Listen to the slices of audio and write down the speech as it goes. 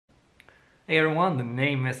Hey everyone, the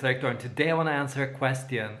name is Erik Thor and today I want to answer a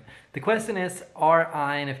question. The question is, are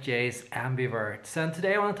INFJs ambiverts? And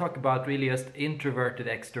today I want to talk about really just introverted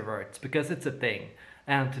extroverts because it's a thing.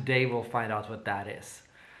 And today we'll find out what that is.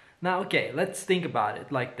 Now, okay, let's think about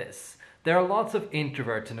it like this. There are lots of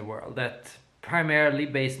introverts in the world that primarily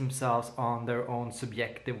base themselves on their own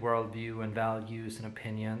subjective worldview and values and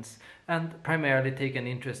opinions, and primarily take an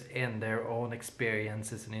interest in their own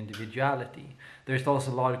experiences and individuality. There's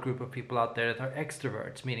also a lot of group of people out there that are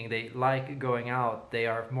extroverts, meaning they like going out, they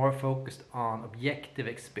are more focused on objective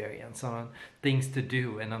experience, on things to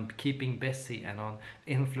do, and on keeping busy, and on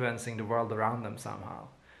influencing the world around them somehow.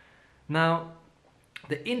 Now,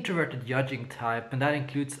 the introverted judging type, and that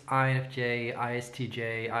includes INFJ,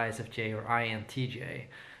 ISTJ, ISFJ, or INTJ,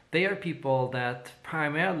 they are people that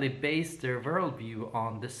primarily base their worldview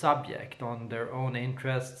on the subject, on their own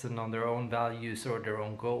interests and on their own values or their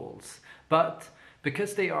own goals. But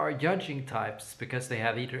because they are judging types, because they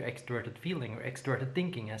have either extroverted feeling or extroverted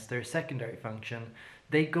thinking as their secondary function,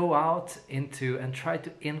 they go out into and try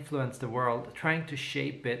to influence the world, trying to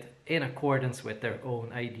shape it in accordance with their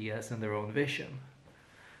own ideas and their own vision.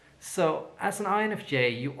 So, as an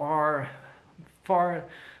INFJ, you are far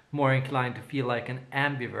more inclined to feel like an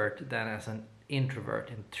ambivert than as an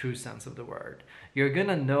introvert in the true sense of the word. You're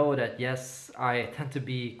gonna know that yes, I tend to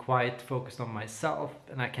be quite focused on myself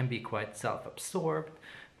and I can be quite self-absorbed,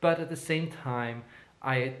 but at the same time,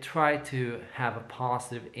 I try to have a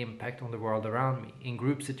positive impact on the world around me. In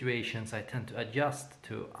group situations, I tend to adjust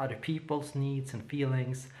to other people's needs and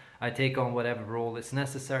feelings. I take on whatever role is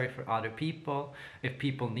necessary for other people. If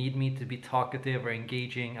people need me to be talkative or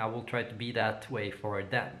engaging, I will try to be that way for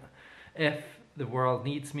them. If the world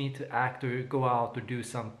needs me to act or go out or do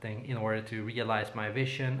something in order to realize my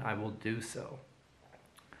vision, I will do so.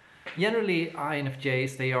 Generally,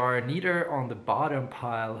 INFJs, they are neither on the bottom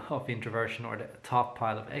pile of introversion or the top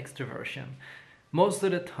pile of extroversion. Most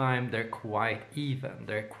of the time, they're quite even.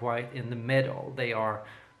 They're quite in the middle. They are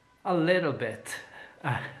a little bit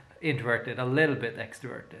introverted, a little bit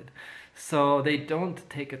extroverted. So they don't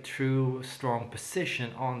take a true strong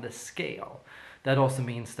position on the scale. That also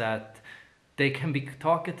means that they can be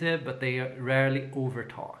talkative, but they rarely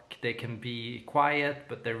overtalk. They can be quiet,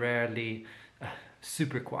 but they're rarely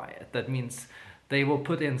super quiet. That means they will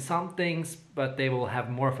put in some things, but they will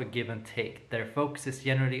have more of a give and take. Their focus is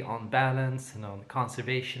generally on balance and on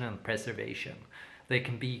conservation and preservation. They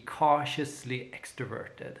can be cautiously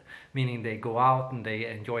extroverted, meaning they go out and they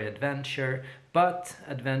enjoy adventure, but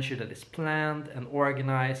adventure that is planned and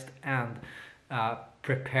organized and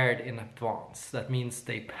prepared in advance. That means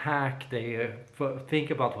they pack, they think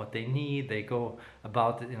about what they need, they go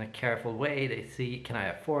about it in a careful way, they see, can I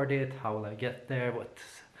afford it, how will I get there, what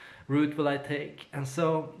route will I take? And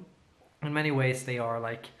so in many ways they are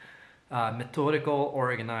like methodical,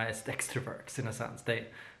 organized extroverts in a sense. They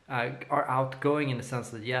are outgoing in the sense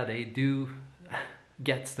that yeah, they do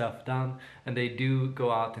get stuff done and they do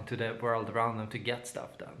go out into the world around them to get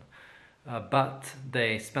stuff done. But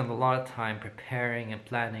they spend a lot of time preparing and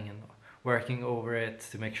planning and working over it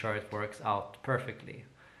to make sure it works out perfectly.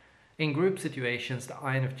 In group situations, the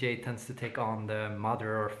INFJ tends to take on the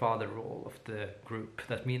mother or father role of the group.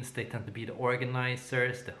 That means they tend to be the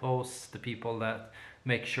organizers, the hosts, the people that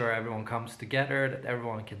make sure everyone comes together, that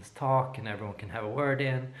everyone can talk and everyone can have a word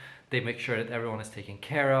in. They make sure that everyone is taken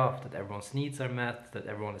care of, that everyone's needs are met, that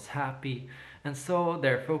everyone is happy. And so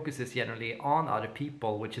their focus is generally on other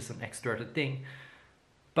people, which is an extroverted thing.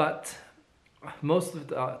 But most of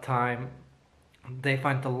the time, they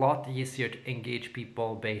find it a lot easier to engage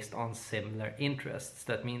people based on similar interests.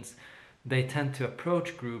 That means they tend to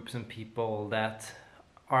approach groups and people that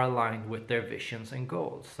are aligned with their visions and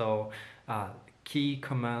goals. So key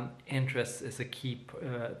common interests is a key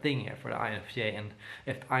thing here for the INFJ, and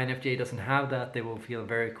if the INFJ doesn't have that, they will feel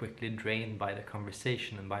very quickly drained by the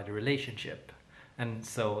conversation and by the relationship, and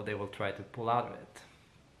so they will try to pull out of it.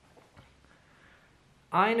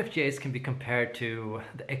 INFJs can be compared to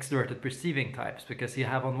the extroverted perceiving types because you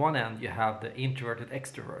have on one end you have the introverted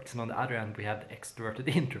extroverts and on the other end we have the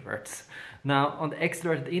extroverted introverts. Now on the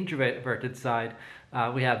extroverted introverted side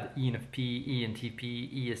we have the ENFP,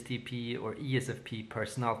 ENTP, ESTP or ESFP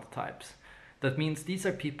personality types. That means these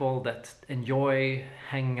are people that enjoy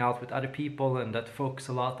hanging out with other people and that focus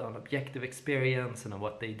a lot on objective experience and on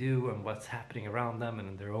what they do and what's happening around them and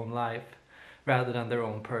in their own life rather than their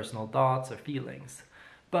own personal thoughts or feelings.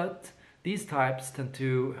 But these types tend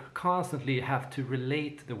to constantly have to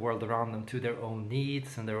relate the world around them to their own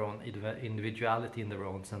needs and their own individuality and their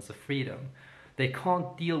own sense of freedom. They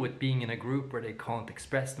can't deal with being in a group where they can't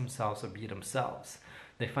express themselves or be themselves.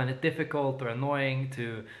 They find it difficult or annoying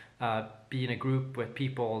to be in a group with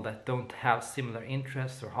people that don't have similar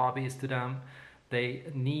interests or hobbies to them. They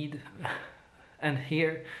need, and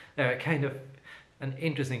here kind of an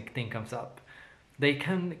interesting thing comes up. They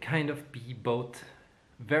can kind of be both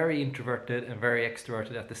very introverted and very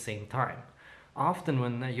extroverted at the same time. Often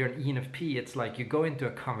when you're an ENFP, it's like you go into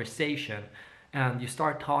a conversation and you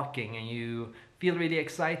start talking and you feel really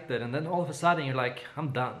excited, and then all of a sudden you're like,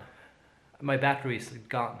 I'm done. My battery is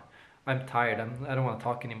gone. I'm tired. I don't want to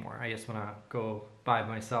talk anymore. I just want to go by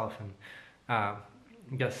myself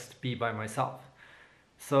and just be by myself.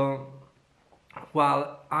 So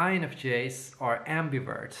while INFJs are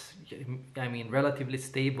ambiverts, I mean relatively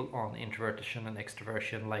stable on introversion and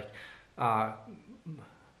extroversion, like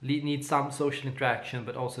need some social interaction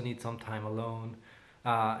but also need some time alone,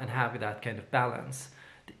 and have that kind of balance.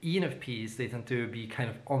 The ENFPs, they tend to be kind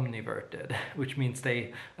of omniverted, which means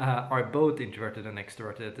they are both introverted and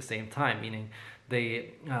extroverted at the same time, meaning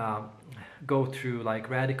they go through like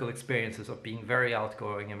radical experiences of being very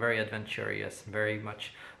outgoing and very adventurous, very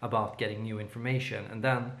much about getting new information. And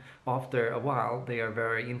then after a while, they are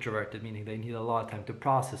very introverted, meaning they need a lot of time to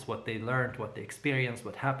process what they learned, what they experienced,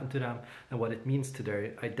 what happened to them, and what it means to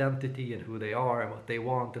their identity and who they are and what they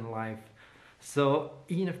want in life. So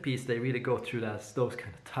ENFPs, they really go through those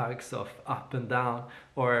kind of tugs of up and down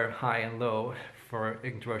or high and low for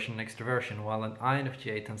introversion and extroversion, while an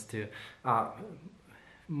INFJ tends to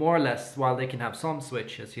more or less, while they can have some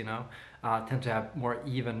switches, tend to have more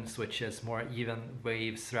even switches, more even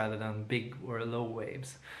waves rather than big or low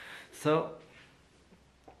waves. So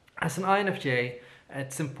as an INFJ,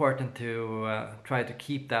 it's important to try to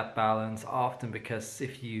keep that balance often, because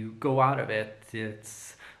if you go out of it,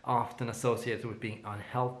 it's often associated with being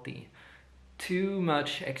unhealthy. Too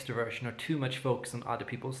much extroversion or too much focus on other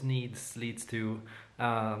people's needs leads to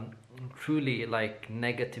truly like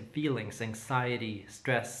negative feelings, anxiety,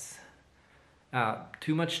 stress.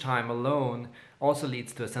 Too much time alone also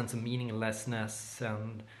leads to a sense of meaninglessness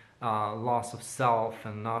and loss of self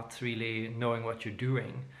and not really knowing what you're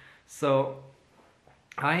doing. So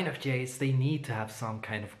INFJs, they need to have some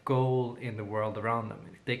kind of goal in the world around them.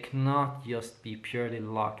 They cannot just be purely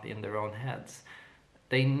locked in their own heads.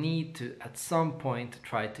 They need to, at some point,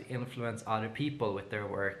 try to influence other people with their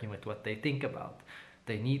work and with what they think about.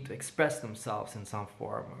 They need to express themselves in some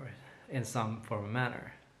form or in some form or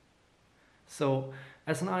manner. So,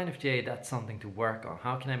 as an INFJ, that's something to work on.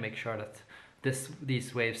 How can I make sure that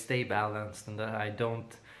these waves stay balanced and that I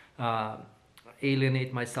don't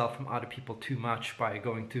alienate myself from other people too much by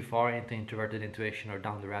going too far into introverted intuition or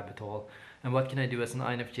down the rabbit hole? And what can I do as an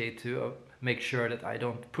INFJ to make sure that I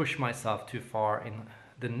don't push myself too far in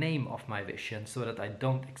the name of my vision, so that I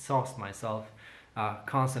don't exhaust myself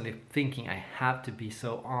constantly thinking I have to be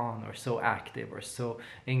so on or so active or so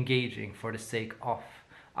engaging for the sake of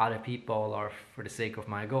other people or for the sake of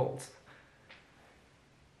my goals.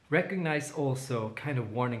 Recognize also kind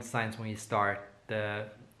of warning signs when you start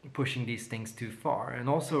pushing these things too far, and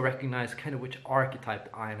also recognize kind of which archetype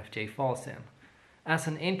the INFJ falls in. As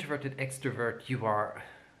an introverted extrovert, you are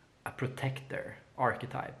a protector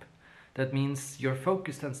archetype. That means your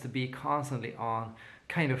focus tends to be constantly on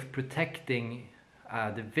kind of protecting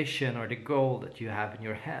the vision or the goal that you have in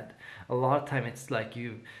your head. A lot of time it's like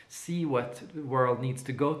you see what the world needs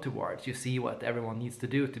to go towards. You see what everyone needs to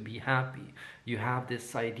do to be happy. You have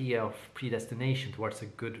this idea of predestination towards a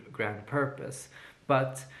good grand purpose.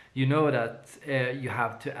 But you know that you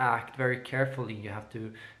have to act very carefully. You have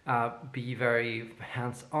to be very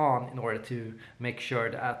hands-on in order to make sure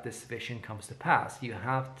that this vision comes to pass. You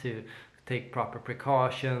have to take proper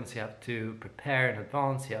precautions. You have to prepare in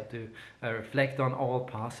advance. You have to reflect on all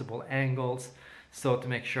possible angles, so to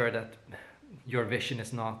make sure that your vision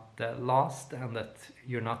is not lost and that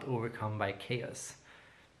you're not overcome by chaos.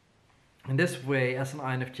 In this way, as an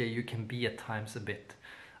INFJ, you can be at times a bit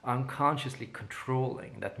unconsciously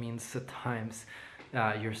controlling. That means at times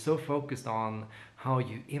you're so focused on how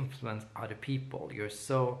you influence other people, you're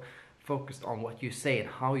so focused on what you say and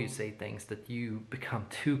how you say things that you become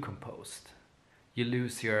too composed. You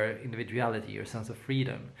lose your individuality, your sense of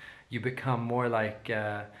freedom. You become more like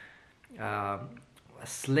a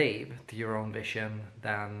slave to your own vision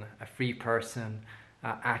than a free person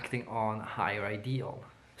acting on a higher ideal.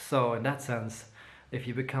 So in that sense, if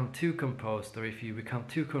you become too composed or if you become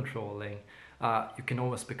too controlling, you can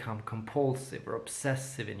always become compulsive or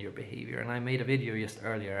obsessive in your behavior. And I made a video just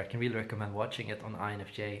earlier. I can really recommend watching it on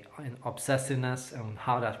INFJ, on obsessiveness and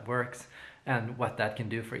how that works and what that can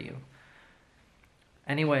do for you.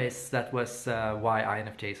 Anyways, that was why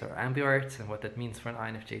INFJs are ambiverts and what that means for an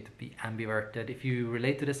INFJ to be ambiverted. If you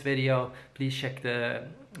relate to this video, please check the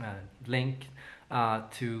link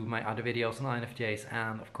to my other videos on INFJs,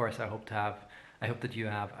 and of course I hope that you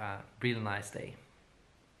have a really nice day.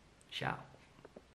 Ciao.